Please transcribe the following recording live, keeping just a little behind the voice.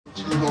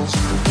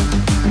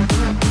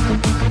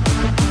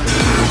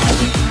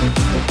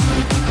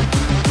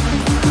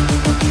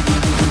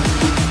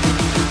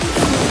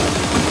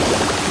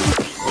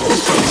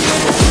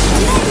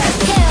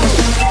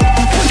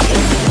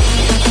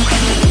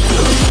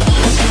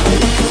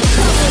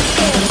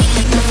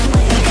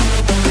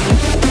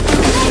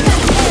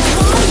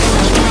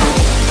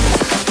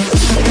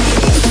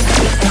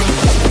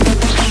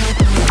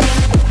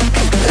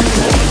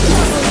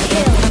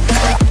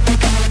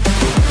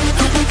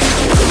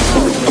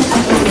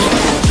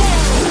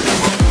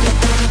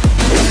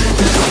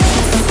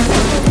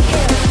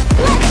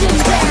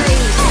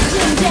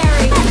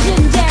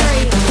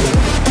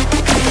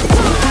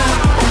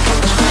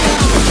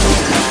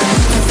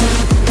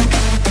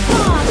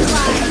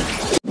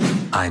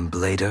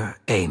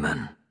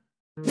Aamon.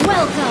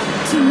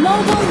 Welcome to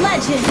Mobile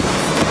Legends!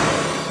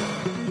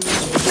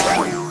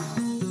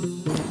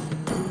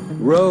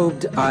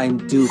 Robed,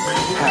 I'm Duke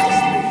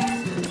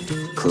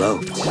Paxley.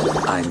 Cloaked,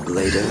 I'm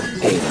Blader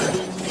Aamon.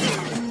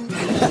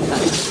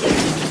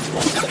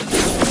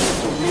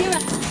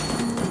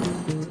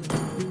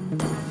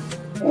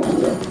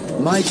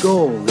 My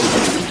goal is...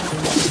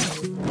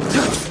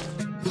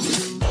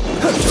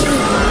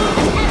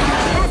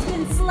 has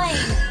been slain!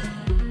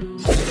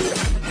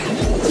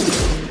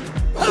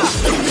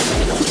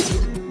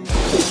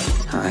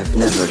 I've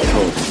never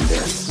told him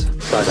this,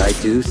 but I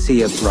do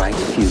see a bright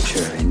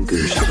future in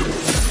gusion.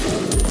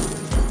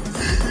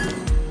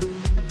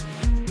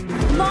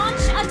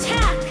 Launch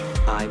attack!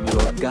 I'm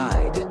your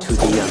guide to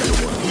the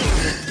underworld.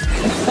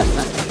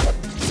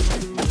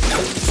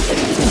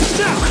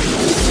 You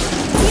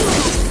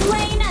have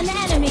slain an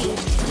enemy!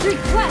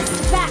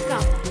 Request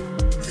backup!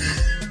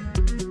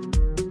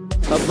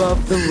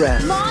 Above the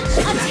rest, Launch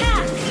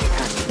attack!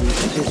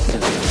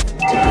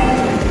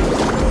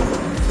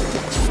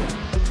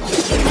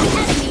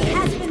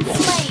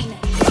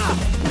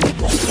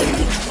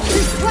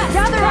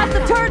 Gather up the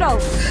turtle!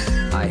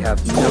 I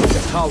have no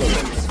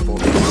tolerance for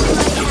it.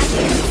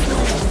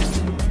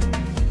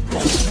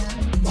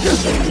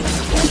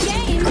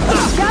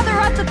 Gather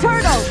up the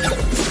turtle!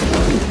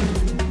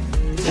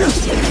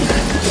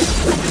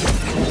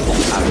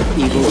 Out of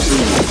evil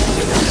deeds.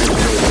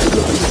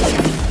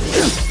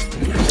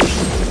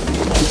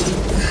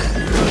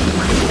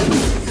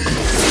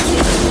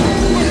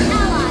 An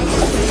ally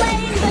has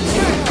slain the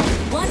turtle!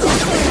 Watch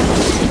out for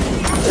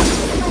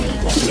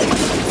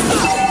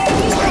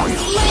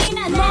slain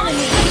an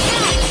enemy!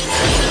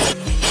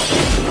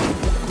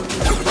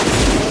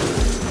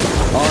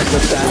 On the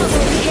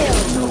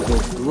battlefield,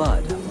 noble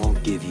blood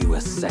won't give you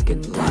a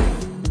second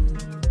life.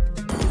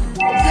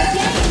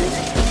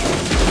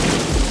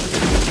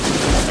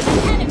 An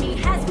enemy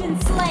has been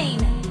slain!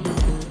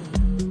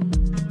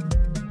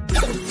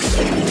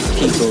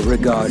 People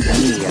regard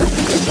me as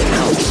the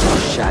house of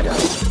shadow.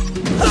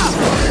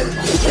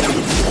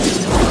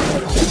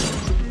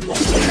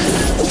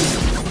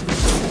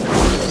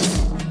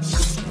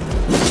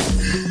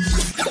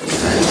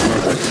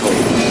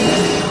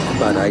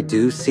 But I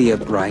do see a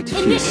bright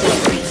future.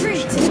 Initiate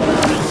retreat!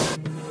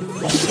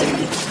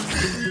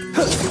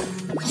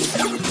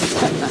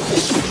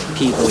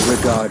 People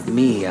regard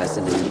me as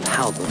an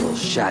impalpable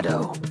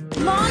shadow.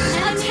 Launch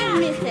attack!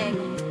 Missing!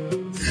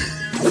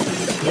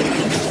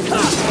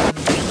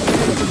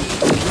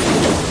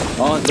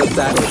 On the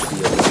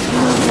battlefield,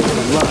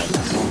 noble blood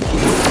won't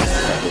give you a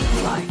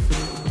second life.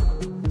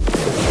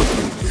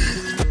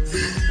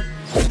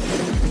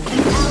 An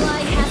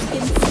ally has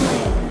been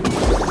slain!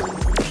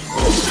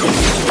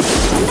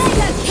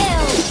 Mega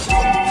kill!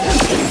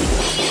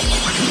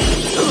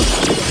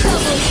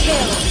 Double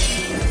kill!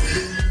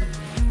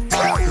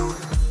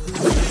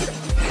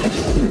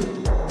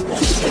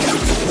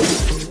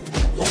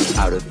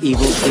 Out of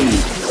evil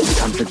deeds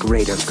comes a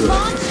greater good.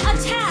 Launch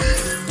attack!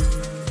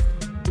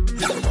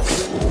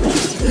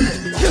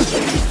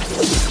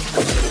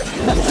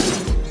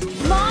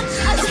 Launch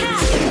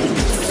attack!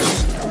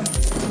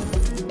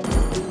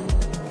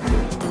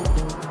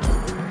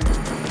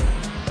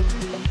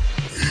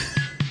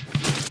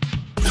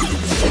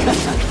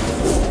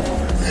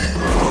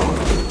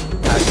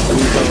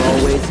 Actions are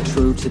always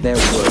true to their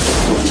word.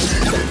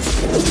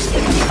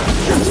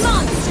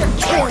 Monster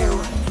kill!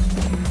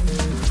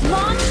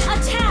 Launch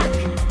attack!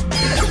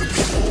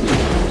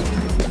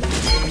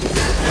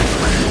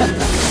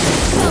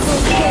 Double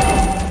kill!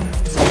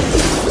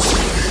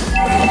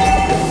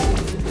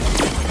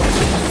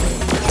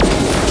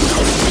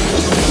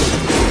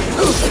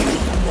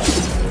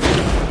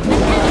 An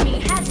enemy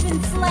has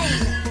been slain!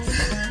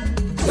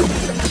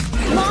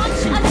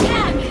 Launch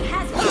attack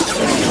has been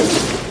slain!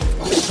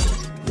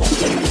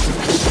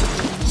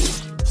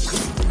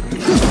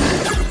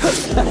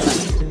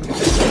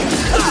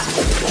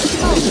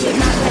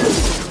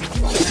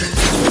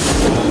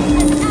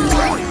 An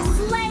ally has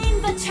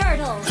slain the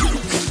turtle!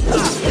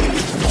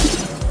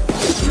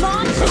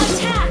 Launch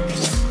attack!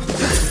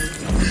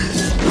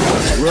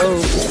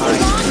 Rogue, Launch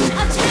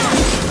I'm attack!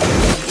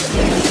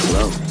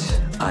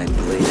 cloaked. I'm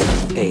Blader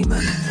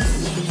Aamon.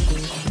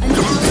 An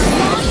ally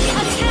launch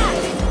attack!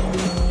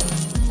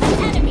 An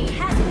enemy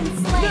has been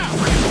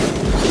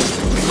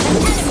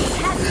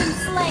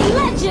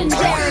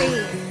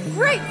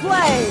Great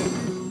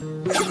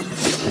play!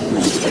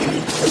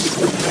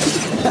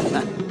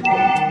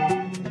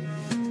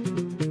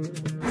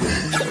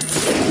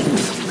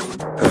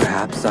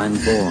 Perhaps I'm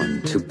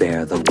born to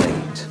bear the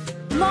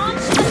weight.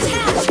 Launch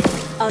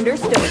attack!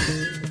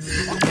 Understood.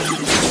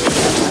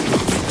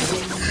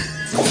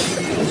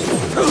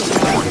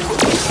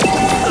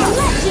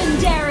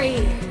 Legendary!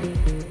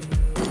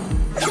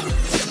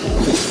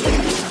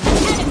 An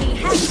enemy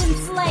has been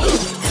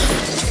slain.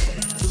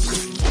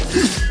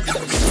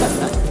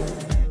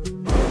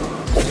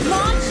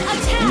 Launch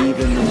attack!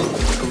 Even the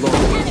most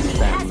glorious Enemy has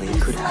family been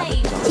could have slain.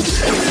 it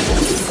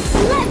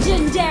done.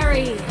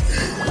 Legendary!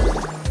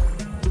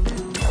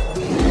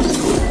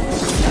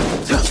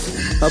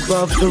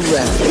 Above the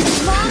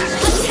rest.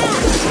 Launch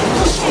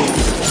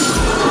attack!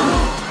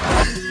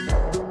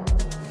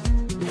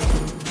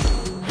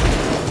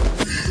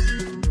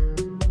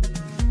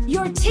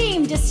 Your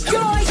team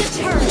destroyed a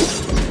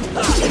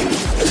turret!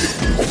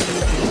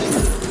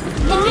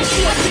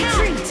 Initiate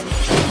retreat!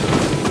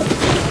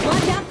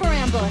 Watch out for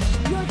ambush!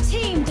 Your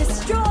team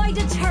destroyed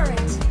a turret!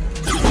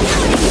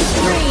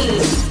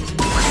 Three!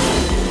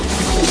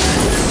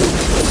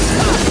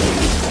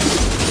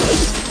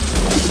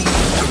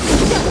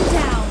 Shut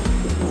down!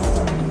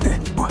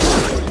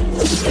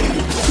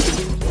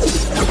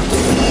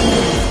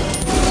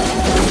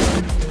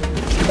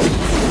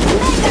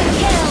 Mega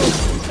kill!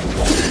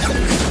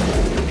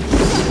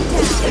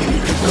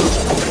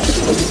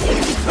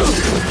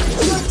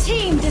 Your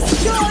team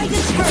destroyed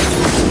a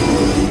turtle!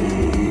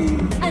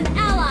 An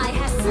ally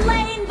has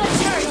slain the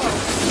turtle!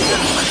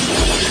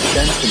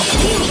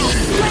 You have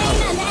slain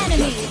an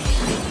enemy!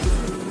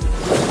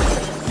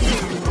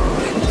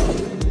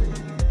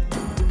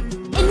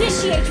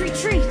 Initiate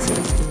retreat!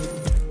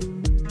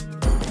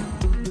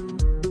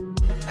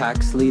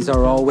 Paxleys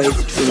are always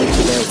true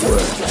to their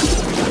word.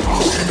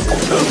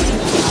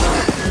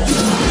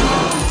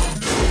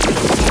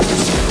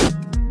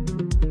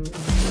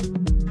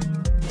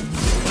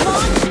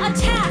 Launch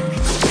attack!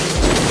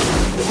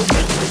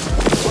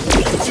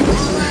 An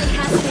ally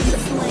has been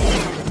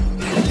slain.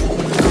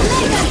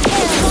 Mega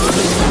kill!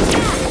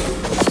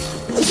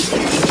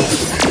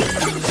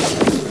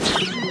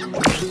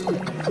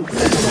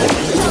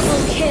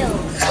 Double kill!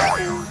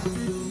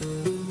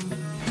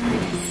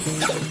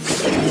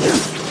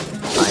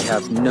 I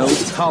have no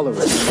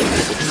tolerance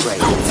for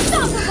betrayal.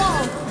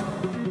 Unstoppable!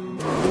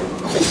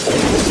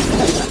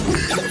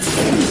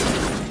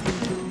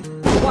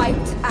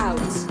 Wiped out.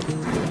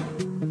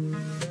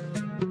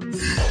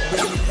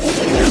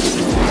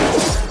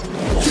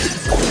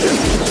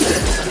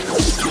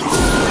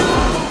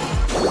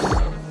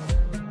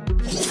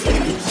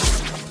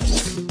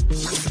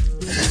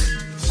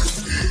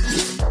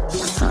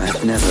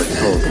 I've never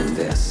told him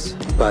this,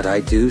 but I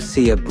do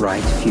see a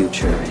bright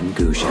future in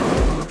Gusion.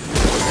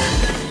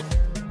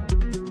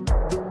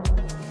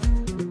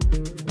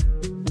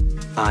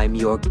 I'm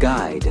your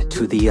guide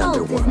to the Ult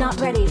underworld. is not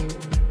ready. Ult is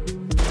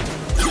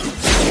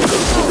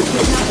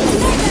not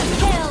ready. Mega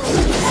kill!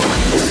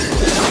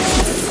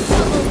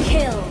 Double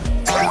kill!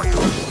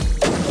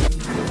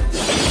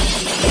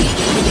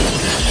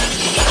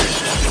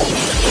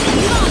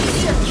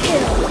 Monster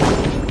kill!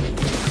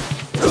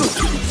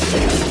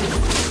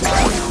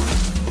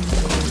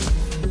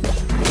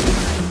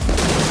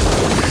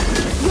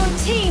 Your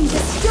team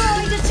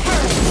destroyed a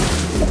turret!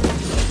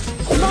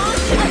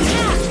 Launch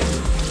attack!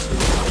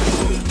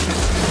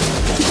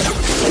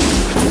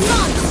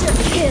 Monster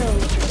kill!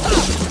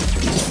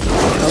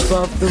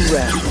 Above the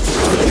rest.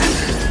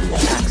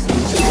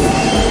 Paxleys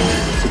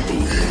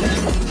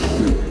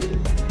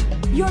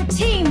Your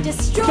team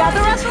destroyed Gather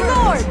a up the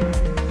turret!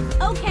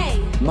 Lord! Okay.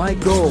 my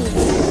goal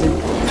is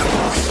simple.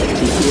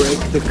 To break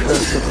the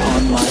curse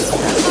upon my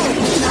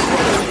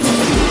family.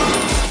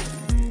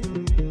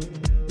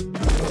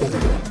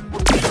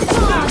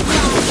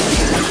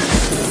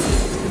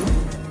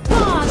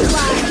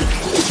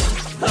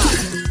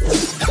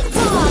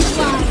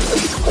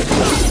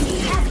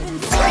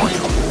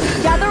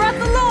 Gather up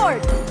the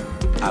Lord!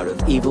 Out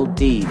of evil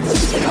deeds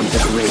comes a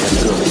greater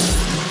good.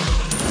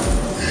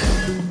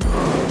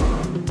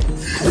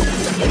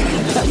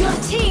 Your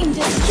team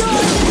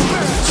destroyed the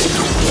turret!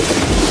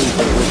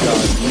 People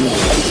regard you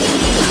as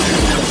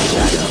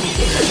shadow.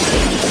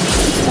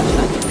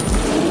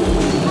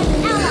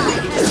 An ally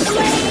has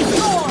slain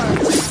Thor!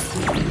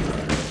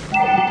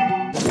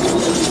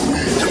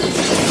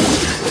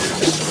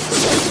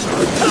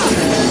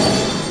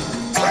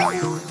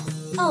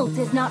 Ult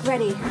is not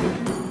ready.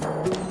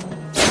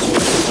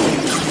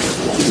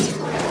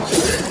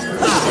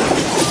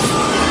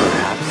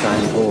 Perhaps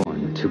I'm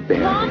born to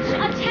bear Launch the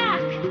weight.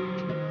 attack!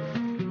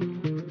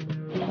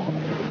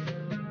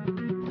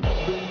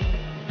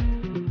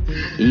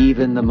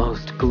 Even the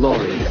most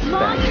glorious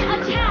Launch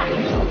family could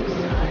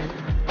attack!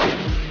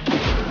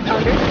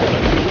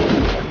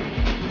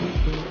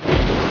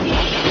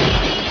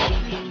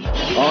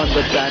 have on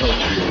the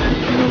battlefield,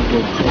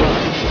 noble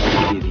blood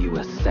will give you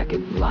a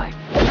second life.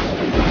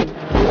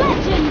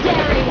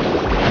 Legendary!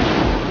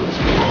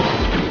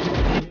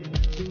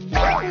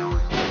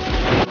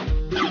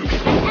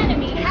 An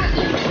enemy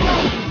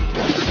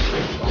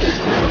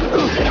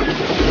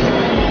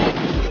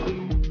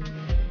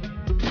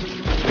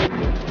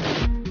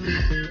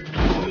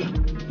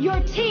Your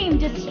team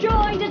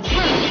destroyed a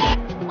turret.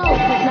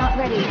 Ult is not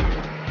ready.